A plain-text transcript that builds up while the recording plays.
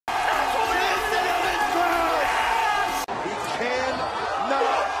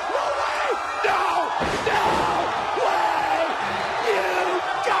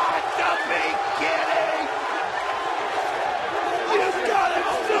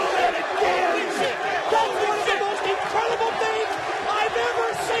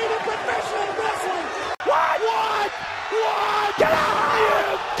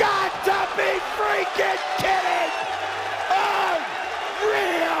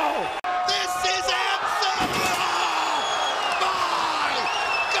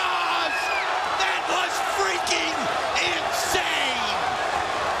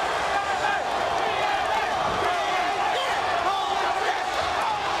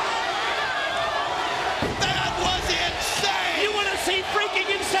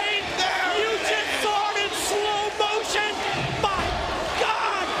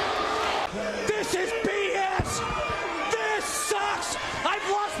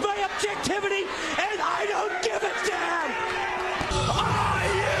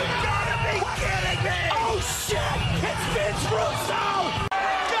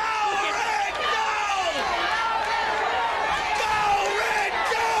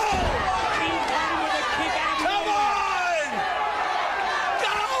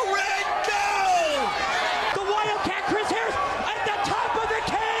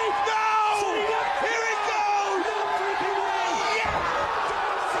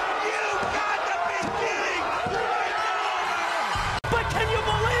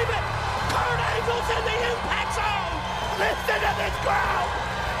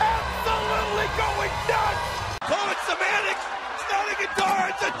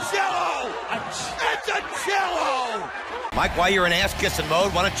Mike, while you're in ass-kissing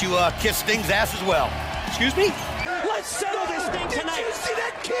mode, why don't you kiss Sting's ass as well? Excuse me? Let's settle this thing tonight. Did you see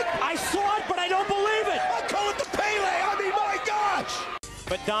that kick? I saw it, but I don't believe it. I call it the Pele. I mean, my gosh.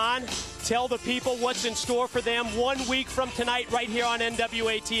 But Don, tell the people what's in store for them 1 week from tonight right here on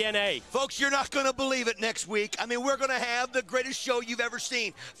NWA TNA. Folks, you're not going to believe it next week. I mean, we're going to have the greatest show you've ever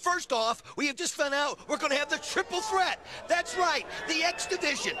seen. First off, we have just found out we're going to have the triple threat. That's right, the X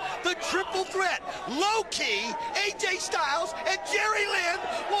Division, the triple threat. Low-key, AJ Styles and Jerry Lynn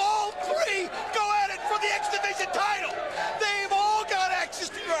will all three go at it for the X Division title. They've all got axes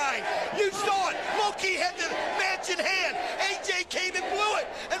to grind. You saw it. Low-key had the match in hand. AJ came and blew it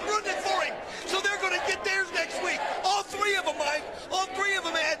and ruined it for him. So they're going to get theirs next week. All three of them, Mike. All three of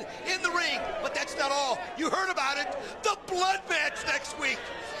them, Ed, in the ring. But that's not all. You heard about it. The blood match next week.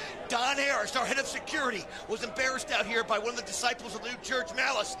 Don Harris, our head of security, was embarrassed out here by one of the disciples of the New Church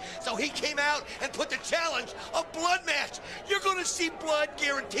Malice. So he came out and put the challenge of blood match. You're going to see blood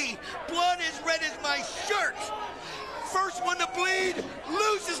guaranteed. Blood as red as my shirt. First one to bleed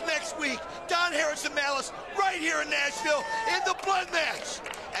loses next week. Don Harris and Malice right here in Nashville in the blood match.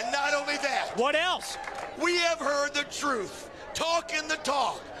 And not only that. What else? We have heard the truth. Talking the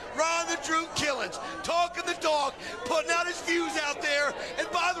talk. Ron the Drew Killings. Talking the talk. Putting out his views out there and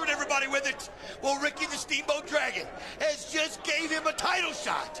bothering everybody with it. Well, Ricky the Steamboat Dragon has just gave him a title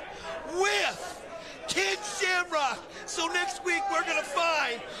shot with Kid Shamrock. So next week we're going to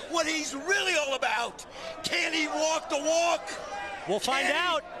find what he's really all about. Can he walk the walk? We'll find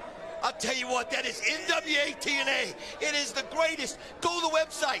out. I'll tell you what, that is NWA TNA. It is the greatest. Go to the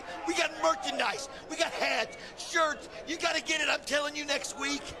website. We got merchandise. We got hats, shirts. You got to get it. I'm telling you next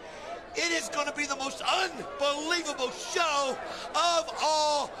week. It is going to be the most unbelievable show of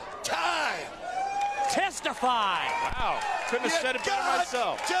all time. Testify. Wow, couldn't have said it better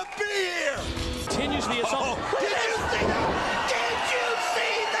myself. To be here. Continues the assault. Did you see that? Did you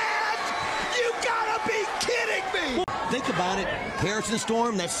see that? You gotta be kidding me. Think about it. Harrison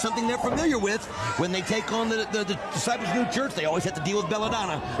Storm, that's something they're familiar with. When they take on the Disciples of New Church, they always have to deal with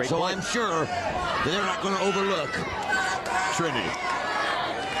Belladonna. So I'm sure that they're not going to overlook Trinity.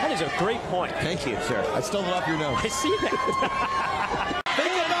 That is a great point. Thank you, sir. I stole it off your nose. I see that.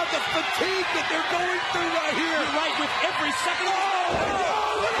 Think about the fatigue that they're going through right here. You're right, with every second.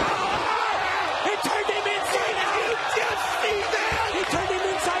 He turned him inside out. Did you just see that? He turned him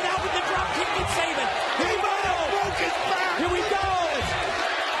inside out with the drop kick and saving. He might have broke his back. Here we go.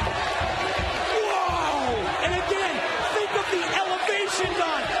 Whoa! And again, think of the elevation,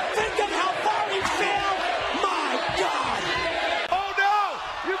 Don. Think of how far he fell. My God. Oh no!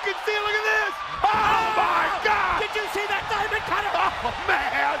 You can see, look at this! Oh my God! Did you see that diamond cutter? Oh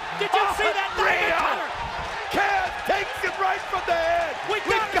man! Did you see that diamond cutter? Kaz takes him right from the head! We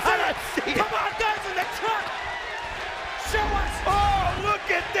gotta see it. it! Come on, guys, in the truck. Show us. Oh, look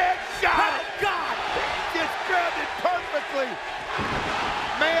at that shot! Oh, God. Just grabbed it perfectly.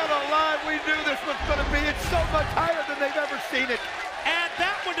 Man alive, we knew this was going to be. It's so much higher than they've ever seen it. Add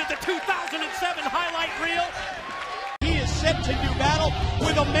that one to the 2007 highlight reel. He is set to do battle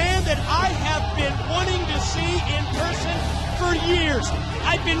with a man that I have been wanting to see in person for years.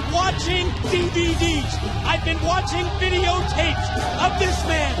 I've been watching DVDs. I've been watching videotapes of this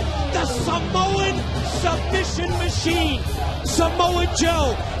man, the Samoan submission machine, Samoa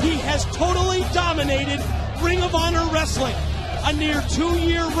Joe. He has totally dominated Ring of Honor wrestling. A near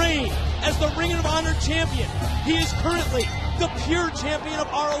 2-year reign as the Ring of Honor champion. He is currently the pure champion of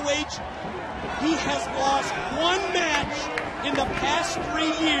ROH. He has lost one match in the past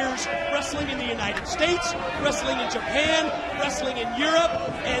 3 years, wrestling in the United States, wrestling in Japan, wrestling in Europe,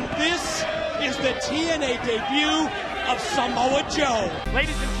 and this is the TNA debut of Samoa Joe.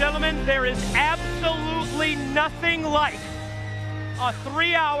 Ladies and gentlemen, there is absolutely nothing like a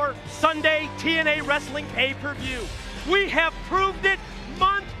 3-hour Sunday TNA wrestling pay-per-view. We have proved it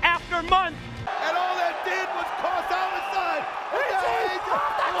month after month. And all that did was cost Homicide.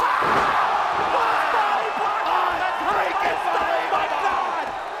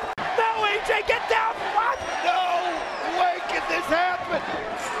 Now AJ, get down! What? No way can this happen.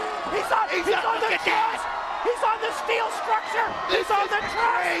 He's on the truss! He's on the steel structure! He's on the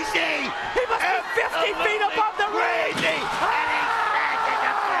truss! Crazy! He must be 50 feet above the ring! Crazy! And he smashes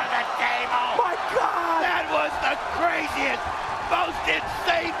him through the table! My God! That was the craziest, most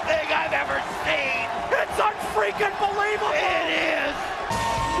insane thing I've ever seen! It's unfreaking believable! It is!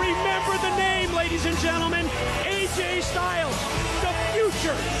 Remember the name, ladies and gentlemen, AJ Styles. The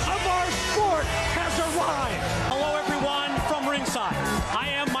future of our sport has arrived. Hello, everyone, from ringside. I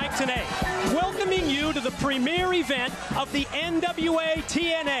am Mike Tenay, welcoming you to the premier event of the NWA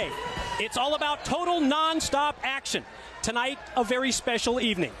TNA. It's all about total non-stop action. Tonight, a very special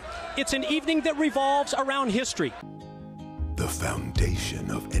evening. It's an evening that revolves around history. The foundation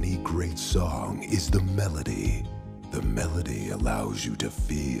of any great song is the melody. The melody allows you to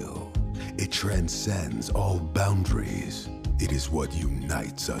feel. It transcends all boundaries. It is what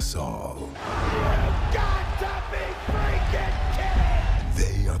unites us all. You got to be freaking kidding!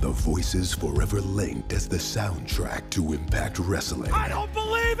 They are the voices forever linked as the soundtrack to Impact Wrestling. I don't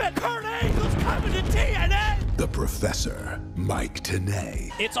believe it! Kurt Angle's coming to TNA! The Professor, Mike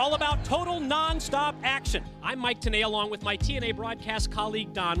Tenay. It's all about total non-stop action. I'm Mike Tenay along with my TNA broadcast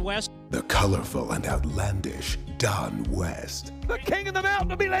colleague Don West. The colorful and outlandish Don West. The king of the mountain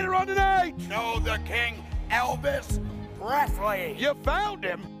will be later on tonight! No, the king, Elvis Presley. You found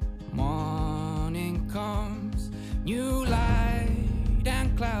him! Morning comes, new light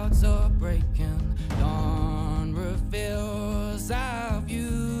and clouds are breaking. Dawn reveals our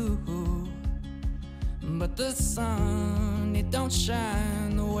view, but the sun, it don't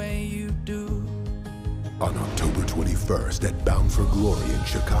shine the way you do. On October 21st at Bound for Glory in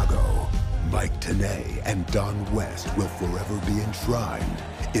Chicago, Mike Tenay and Don West will forever be enshrined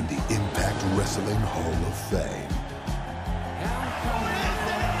in the Impact Wrestling Hall of Fame.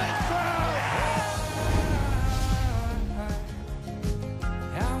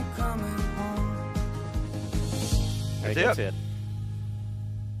 That's it.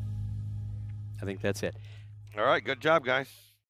 I think that's it. All right, good job, guys.